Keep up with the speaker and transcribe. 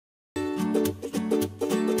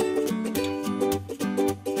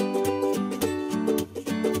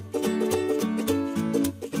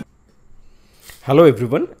Hello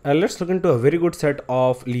everyone, let's look into a very good set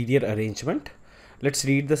of linear arrangement. Let's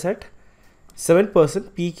read the set. 7%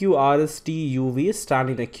 PQRSTUV stand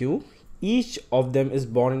in a queue. Each of them is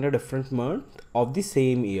born in a different month of the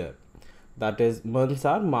same year. That is, months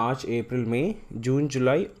are March, April, May, June,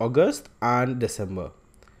 July, August and December.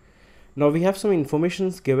 Now we have some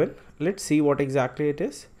informations given. Let's see what exactly it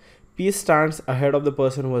is. P stands ahead of the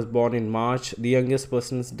person who was born in March. The youngest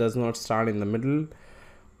person does not stand in the middle.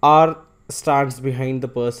 R stands behind the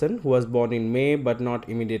person who was born in May but not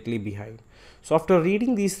immediately behind. So after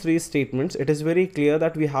reading these three statements, it is very clear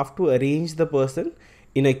that we have to arrange the person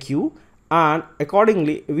in a queue, and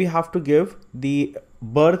accordingly we have to give the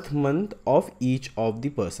birth month of each of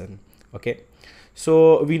the person. Okay,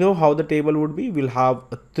 so we know how the table would be. We'll have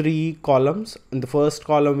three columns. In the first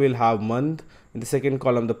column we'll have month, in the second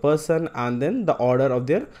column the person, and then the order of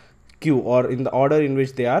their queue, or in the order in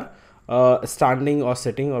which they are standing or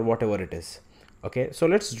sitting or whatever it is. Okay, so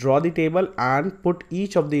let's draw the table and put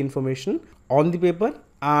each of the information on the paper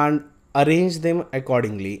and arrange them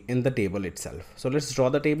accordingly in the table itself. So let's draw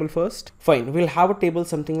the table first. Fine, we'll have a table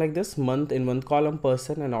something like this: month in one column,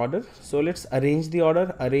 person and order. So let's arrange the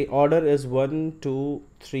order. Order is 1 2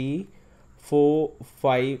 3 4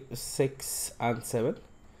 5 6 and 7.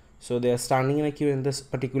 So they are standing in a queue in this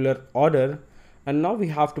particular order. And now we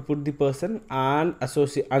have to put the person and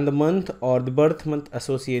the month or the birth month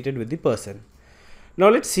associated with the person. Now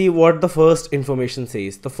let's see what the first information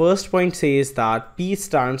says. The first point says that P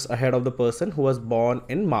stands ahead of the person who was born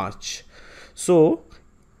in March. So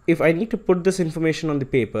if I need to put this information on the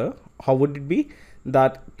paper, how would it be?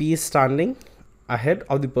 That P is standing ahead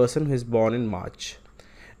of the person who is born in March.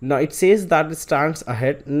 Now it says that it stands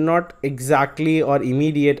ahead, not exactly or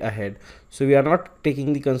immediate ahead. So we are not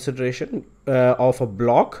taking the consideration of a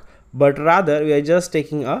block, but rather we are just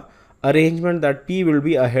taking a arrangement that P will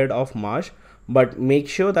be ahead of March, but make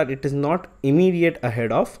sure that it is not immediate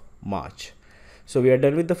ahead of March. So we are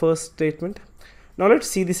done with the first statement. Now let's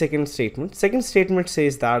see the second statement. Second statement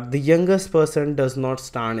says that the youngest person does not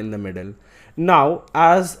stand in the middle. Now,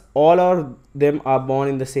 as all of them are born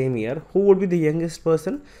in the same year, who would be the youngest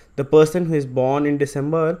person? The person who is born in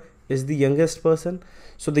December is the youngest person.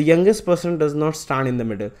 So the youngest person does not stand in the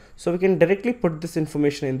middle. So we can directly put this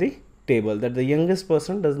information in the table that the youngest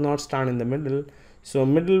person does not stand in the middle. So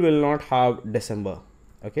middle will not have December.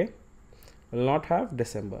 Okay, will not have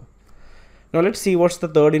December. Now let's see what's the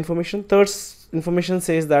third information. Third information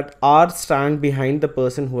says that R stand behind the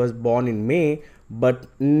person who was born in May but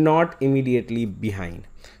not immediately behind.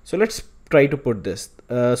 So let's try to put this.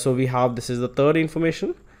 So we have, this is the third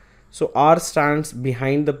information. So R stands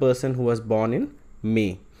behind the person who was born in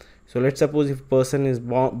May. So let's suppose if person is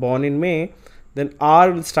born in May, then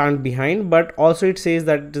R will stand behind, but also it says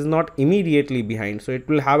that it is not immediately behind. So it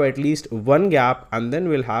will have at least one gap and then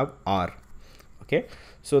we'll have R. Okay,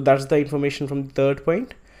 so that's the information from the third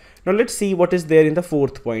point. Now let's see what is there in the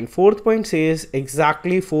fourth point. Fourth point says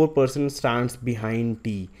exactly 4% stands behind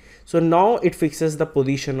T. So now it fixes the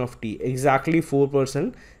position of T. Exactly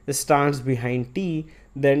 4% stands behind T.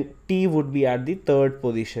 Then T would be at the third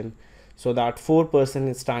position. So that 4%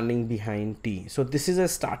 is standing behind T. So this is a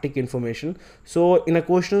static information. So in a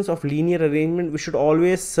questions of linear arrangement, we should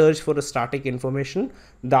always search for a static information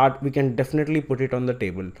that we can definitely put it on the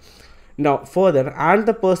table. Now further, and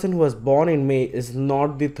the person who was born in May is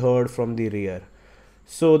not the third from the rear.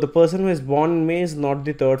 So the person who is born in May is not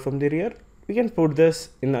the third from the rear. We can put this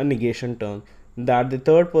in a negation term, that the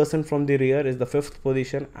third person from the rear is the fifth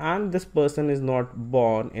position and this person is not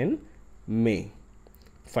born in May.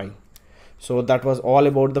 Fine. So that was all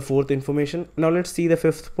about the fourth information. Now let's see the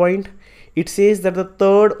fifth point. It says that the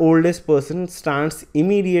third oldest person stands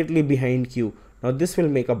immediately behind Q. Now this will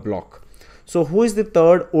make a block. So who is the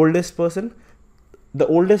third oldest person? The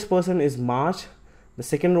oldest person is March. The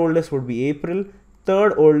second oldest would be April.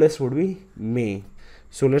 Third oldest would be May.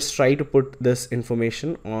 So let's try to put this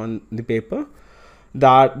information on the paper,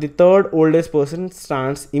 that the third oldest person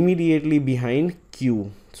stands immediately behind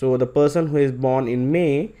Q. So the person who is born in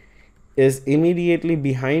May is immediately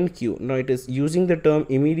behind Q. Now it is using the term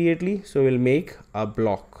immediately, so we'll make a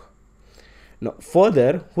block. Now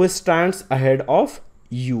further, who stands ahead of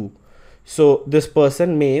U? So this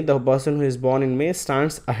person May, the person who is born in May,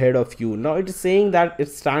 stands ahead of you. Now it is saying that it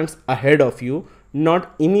stands ahead of you,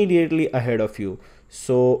 not immediately ahead of you.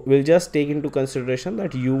 So we'll just take into consideration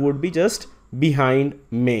that you would be just behind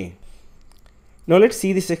May. Now let's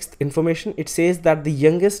see the sixth information. It says that the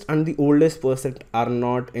youngest and the oldest person are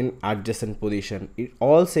not in adjacent position. It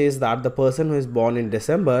all says that the person who is born in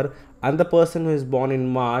December and the person who is born in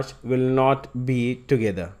March will not be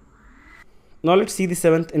together. Now let's see the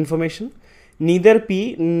seventh information. Neither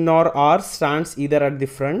P nor R stands either at the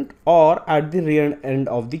front or at the rear end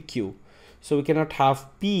of the queue. So we cannot have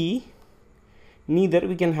P, neither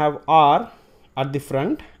we can have R at the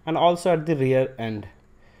front and also at the rear end.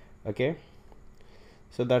 Okay,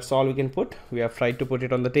 so that's all we can put. We have tried to put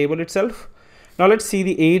it on the table itself. Now let's see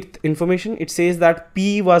the 8th information. It says that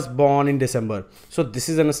P was born in December. So this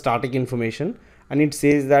is a static information and it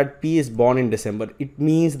says that P is born in December. It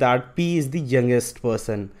means that P is the youngest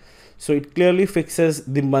person. So it clearly fixes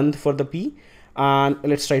the month for the P. And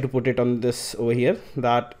let's try to put it on this over here.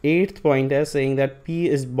 That 8th point is saying that P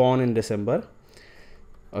is born in December.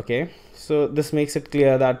 Okay, so this makes it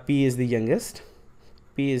clear that P is the youngest.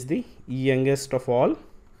 P is the youngest of all.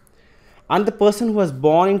 And the person who was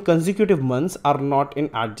born in consecutive months are not in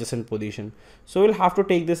adjacent position. So we'll have to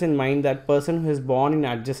take this in mind, that person who is born in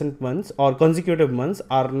adjacent months or consecutive months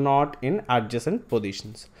are not in adjacent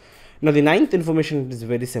positions. Now the 9th information is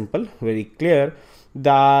very simple, very clear,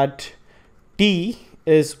 that T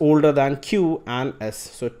is older than Q and S.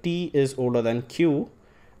 So T is older than Q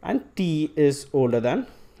and T is older than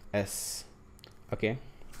S. Okay.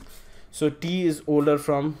 So T is older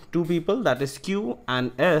from two people, that is Q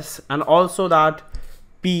and S, and also that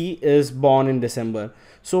P is born in December.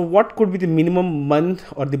 So what could be the minimum month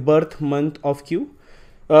or the birth month of Q?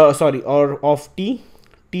 Or of T?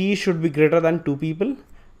 T should be greater than two people,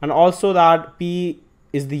 and also that P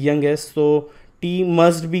is the youngest. So T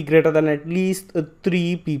must be greater than at least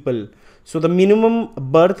three people. So the minimum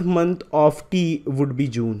birth month of T would be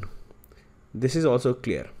June. This is also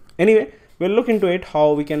clear. Anyway, we'll look into it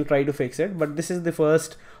how we can try to fix it, but this is the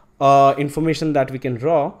first information that we can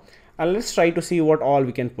draw, and let's try to see what all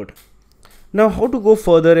we can put. Now how to go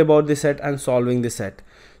further about the set and solving the set.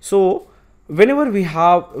 So whenever we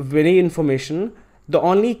have any information, the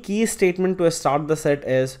only key statement to start the set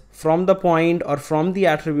is from the point or from the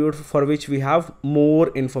attribute for which we have more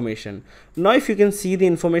information. Now if you can see the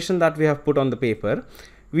information that we have put on the paper,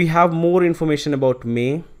 we have more information about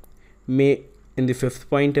May in the 5th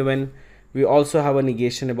point even. We also have a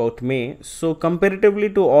negation about May. So comparatively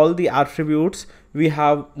to all the attributes, we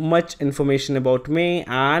have much information about May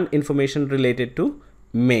and information related to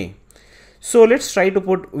May. So let's try to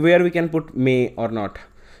put where we can put May or not.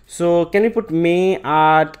 So can we put May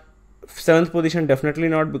at 7th position? Definitely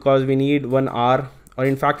not, because we need one R, or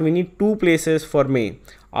in fact we need two places for May.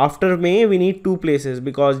 After May we need two places,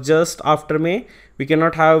 because just after May we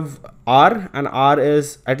cannot have R, and R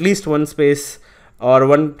is at least one space or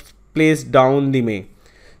one place down the May.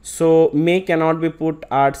 So May cannot be put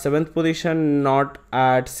at 7th position, not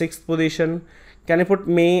at 6th position. Can I put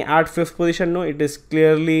May at 5th position? No, it is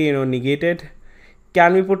clearly negated.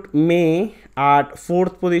 Can we put May at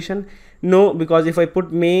 4th position? No, because if I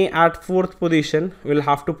put May at 4th position, we'll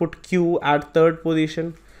have to put Q at 3rd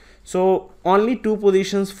position. So only two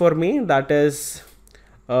positions for May, that is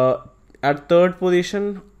at 3rd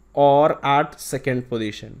position or at 2nd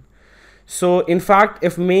position. So in fact,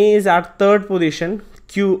 if May is at 3rd position,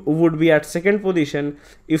 Q would be at 2nd position.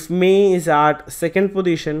 If May is at 2nd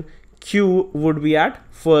position, Q would be at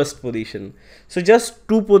 1st position. So just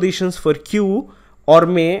two positions for Q or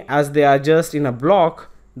May, as they are just in a block,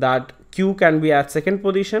 that Q can be at 2nd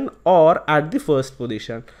position or at the 1st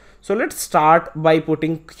position. So let's start by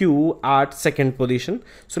putting Q at 2nd position.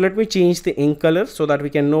 So let me change the ink color so that we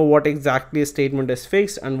can know what exactly a statement is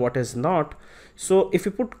fixed and what is not. So if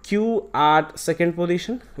you put Q at 2nd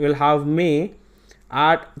position, we'll have May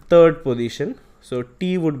at 3rd position. So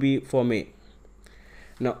T would be for May.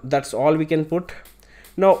 Now that's all we can put.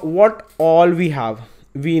 Now what all we have?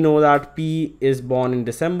 We know that P is born in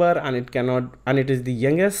December and it is the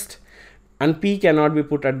youngest, and P cannot be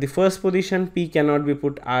put at the 1st position. P cannot be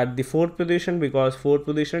put at the 4th position, because 4th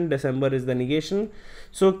position December is the negation.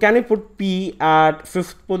 So can we put P at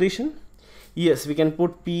 5th position? Yes, we can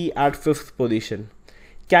put P at 5th position.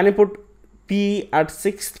 Can we put P at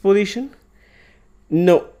 6th position?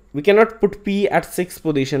 No, we cannot put P at 6th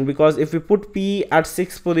position, because if we put P at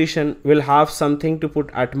 6th position, we'll have something to put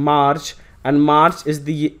at March, and March is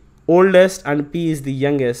the oldest and P is the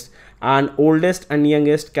youngest, and oldest and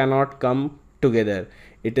youngest cannot come together.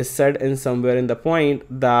 It is said in somewhere in the point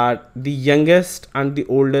that the youngest and the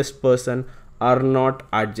oldest person are not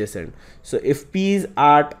adjacent. So if P is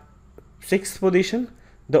at 6th position,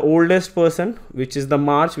 the oldest person, which is the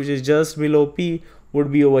March, which is just below P,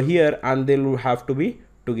 would be over here, and they will have to be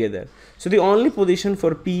together. So the only position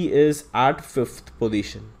for P is at 5th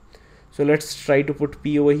position. So let's try to put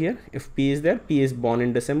P over here. If P is there, P is born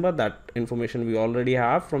in December. That information we already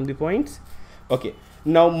have from the points. Okay,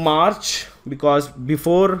 now March, because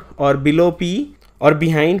before or below P or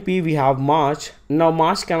behind P we have March. Now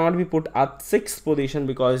March cannot be put at 6th position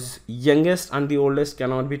because youngest and the oldest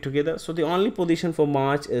cannot be together. So the only position for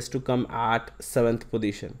March is to come at 7th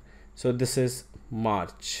position. So this is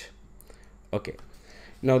March. Okay,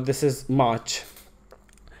 now this is March.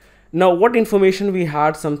 Now what information we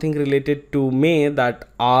had, something related to May, that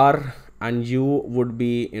R and U would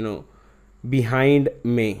be, behind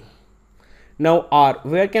May. Now R,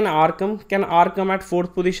 where can R come? Can R come at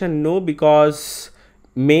 4th position? No, because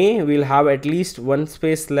May will have at least one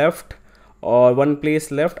space left or one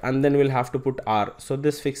place left, and then we'll have to put R. So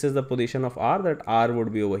this fixes the position of R, that R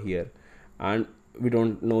would be over here, and we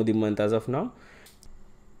don't know the month as of now.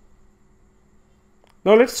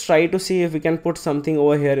 Now let's try to see if we can put something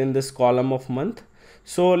over here in this column of month.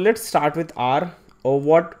 So let's start with R, or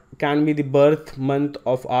what can be the birth month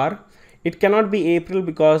of R. It cannot be April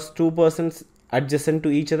because two persons adjacent to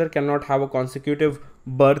each other cannot have a consecutive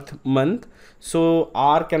birth month. So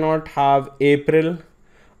R cannot have April.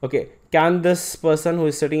 Okay, can this person who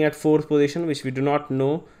is sitting at 4th position, which we do not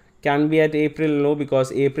know, can be at April? No,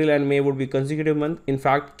 because April and May would be consecutive month. In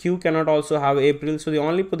fact, Q cannot also have April. So the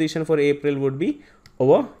only position for April would be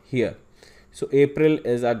over here. So April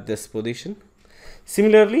is at this position.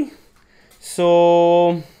 Similarly,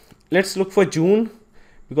 so let's look for June,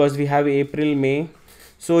 because we have April, May.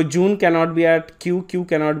 So June cannot be at Q. Q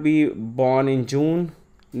cannot be born in June.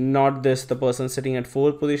 Not this, the person sitting at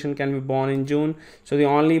 4th position can be born in June. So the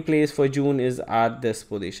only place for June is at this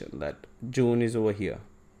position, that June is over here.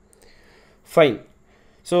 Fine.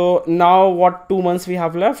 So now what 2 months we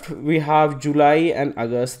have left? We have July and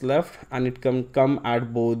August left, and it can come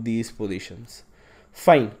at both these positions.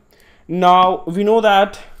 Fine. Now we know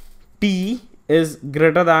that P is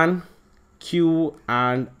greater than Q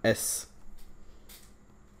and S.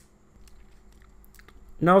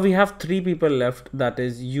 Now we have 3 people left, that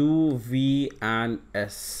is U, V and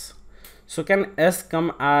S. So can S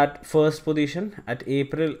come at 1st position at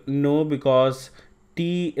April? No, because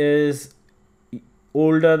T is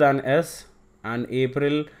older than S, and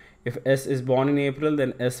April, if S is born in April,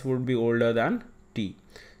 then S would be older than T.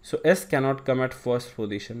 So S cannot come at 1st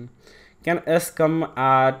position. Can S come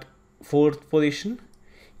at 4th position?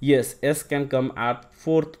 Yes, S can come at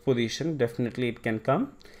 4th position. Definitely it can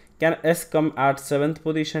come. Can S come at 7th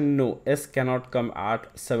position? No, S cannot come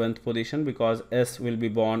at 7th position because S will be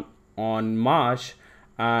born on March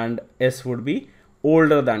and S would be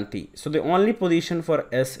older than T. So the only position for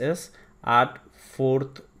S is at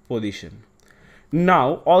 4th position.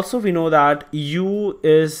 Now also we know that U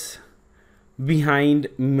is behind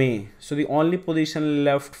May. So the only position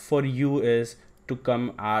left for U is to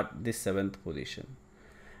come at the 7th position.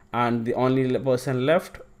 And the only person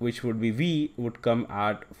left, which would be V, would come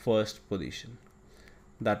at 1st position.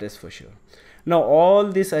 That is for sure. Now all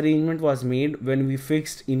this arrangement was made when we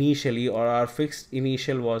fixed initially, or our fixed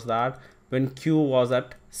initial was that when Q was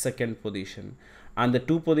at 2nd position. And the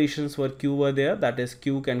 2 positions where Q were there, that is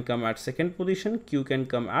Q can come at 2nd position, Q can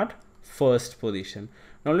come at 1st position.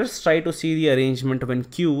 Now let's try to see the arrangement when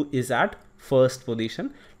Q is at 1st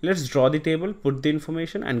position. Let's draw the table, put the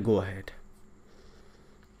information and go ahead.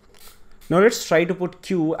 Now let's try to put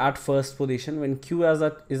Q at 1st position. When Q is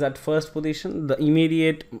at 1st position, the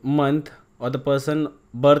immediate month or the person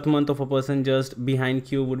birth month of a person just behind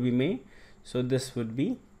Q would be May. So this would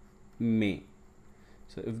be May.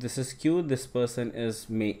 So if this is Q, this person is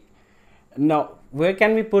May. Now where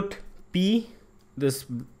can we put P? This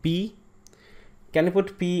P. Can we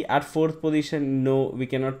put P at 4th position? No, we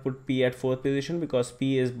cannot put P at 4th position because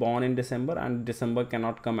P is born in December and December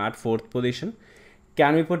cannot come at 4th position.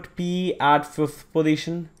 Can we put P at 5th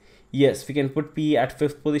position? Yes, we can put P at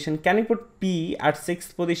 5th position. Can we put P at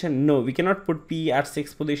 6th position? No, we cannot put P at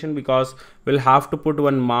 6th position because we'll have to put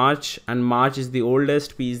one March, and March is the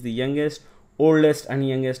oldest, P is the youngest. Oldest and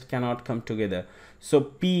youngest cannot come together. So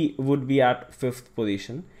P would be at 5th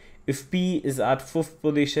position. If P is at 5th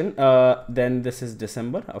position, then this is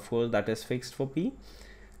December. Of course, that is fixed for P.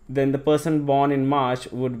 Then the person born in March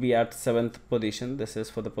would be at 7th position. This is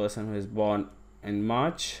for the person who is born in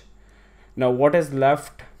March. Now what is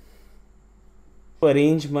left?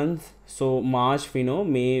 Arrange month. So March we know,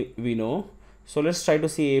 May we know. So let's try to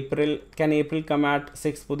see April. Can April come at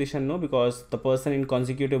 6th position? No, because the person in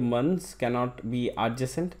consecutive months cannot be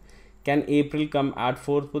adjacent. Can April come at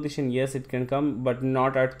 4th position? Yes, it can come, but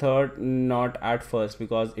not at 3rd, not at 1st,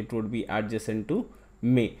 because it would be adjacent to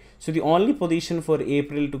May. So the only position for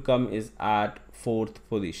April to come is at 4th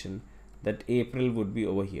position. That April would be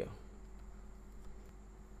over here.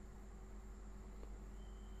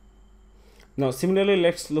 Now similarly,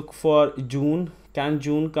 let's look for June. Can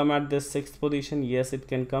June come at this 6th position? Yes, it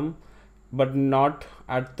can come. but not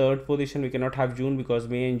at third position. We cannot have June because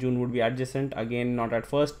May and June would be adjacent, again not at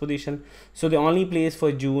first position. So the only place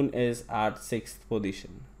for June is at sixth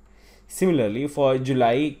position. Similarly for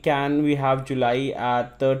July, can we have July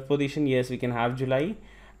at third position? Yes, we can have July,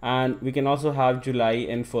 and we can also have July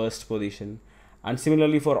in first position. And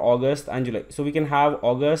similarly for August and July, so we can have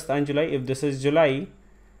August and July. If this is July,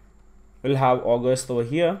 we'll have August over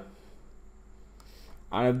here,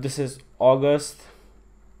 and if this is August,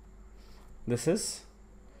 this is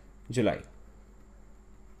July.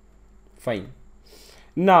 Fine.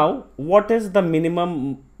 Now what is the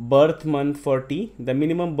minimum birth month for T? The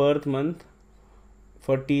minimum birth month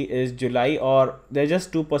for T is July, or there are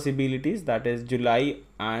just two possibilities, that is July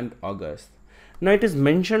and August. Now it is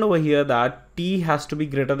mentioned over here that T has to be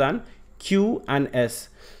greater than Q and S.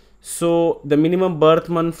 So the minimum birth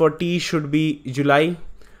month for T should be July,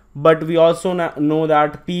 but we also know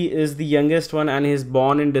that P is the youngest one and he is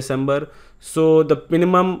born in December. So the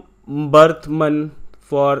minimum birth month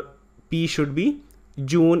for P should be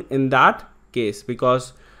June in that case,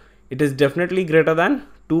 because it is definitely greater than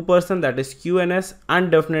 2%, that is Q and S, and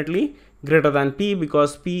definitely greater than P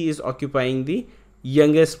because P is occupying the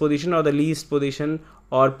youngest position or the least position,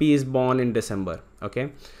 or P is born in December.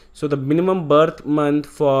 Okay, so the minimum birth month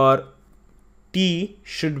for T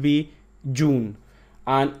should be June,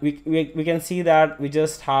 and we can see that we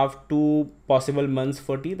just have two possible months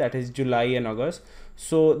for T, that is July and August.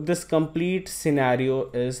 So this complete scenario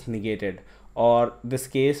is negated, or this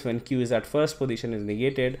case when Q is at first position is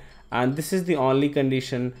negated, and this is the only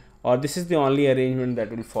condition, or this is the only arrangement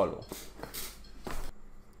that will follow.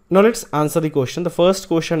 Now let's answer the question. The first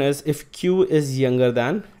question is, if Q is younger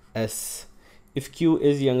than S. If Q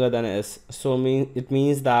is younger than S, so it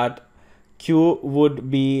means that Q would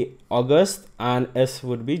be August and S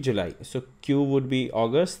would be July. So Q would be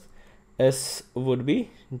August, S would be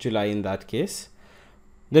July in that case.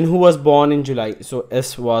 Then who was born in July? So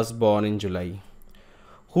S was born in July.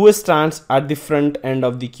 Who stands at the front end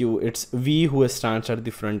of the queue? It's V who stands at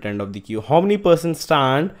the front end of the queue. How many persons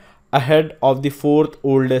stand ahead of the fourth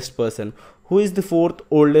oldest person? Who is the fourth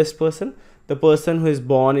oldest person? The person who is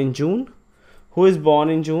born in June. Who is born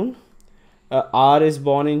in June? R is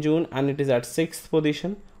born in June and it is at sixth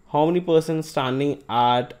position. How many persons standing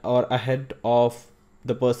at or ahead of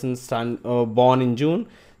the person born in June?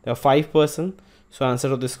 There are 5 persons. So answer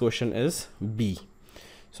to this question is B.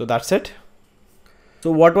 So that's it.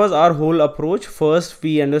 So what was our whole approach? First,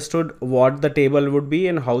 we understood what the table would be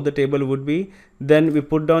and how the table would be. Then we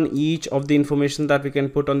put down each of the information that we can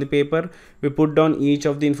put on the paper. We put down each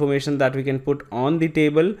of the information that we can put on the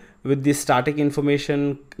table with the static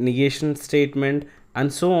information, negation statement,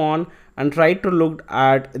 and so on, and try to look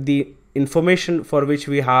at the information for which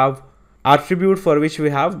we have attribute for which we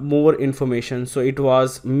have more information. So it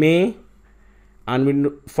was May, and we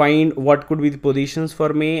find what could be the positions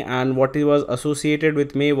for May, and what it was associated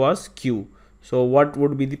with May was Q. So what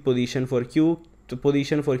would be the position for Q? The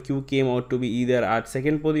position for Q came out to be either at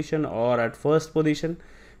second position or at first position.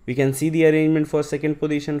 We can see the arrangement for second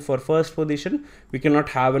position. For first position, we cannot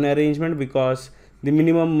have an arrangement because the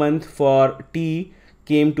minimum month for T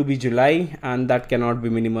came to be July, and that cannot be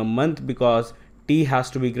minimum month because T has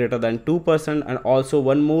to be greater than 2% and also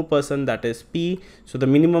one more person, that is P. So the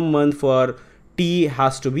minimum month for T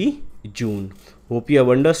has to be June. Hope you have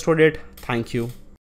understood it. Thank you.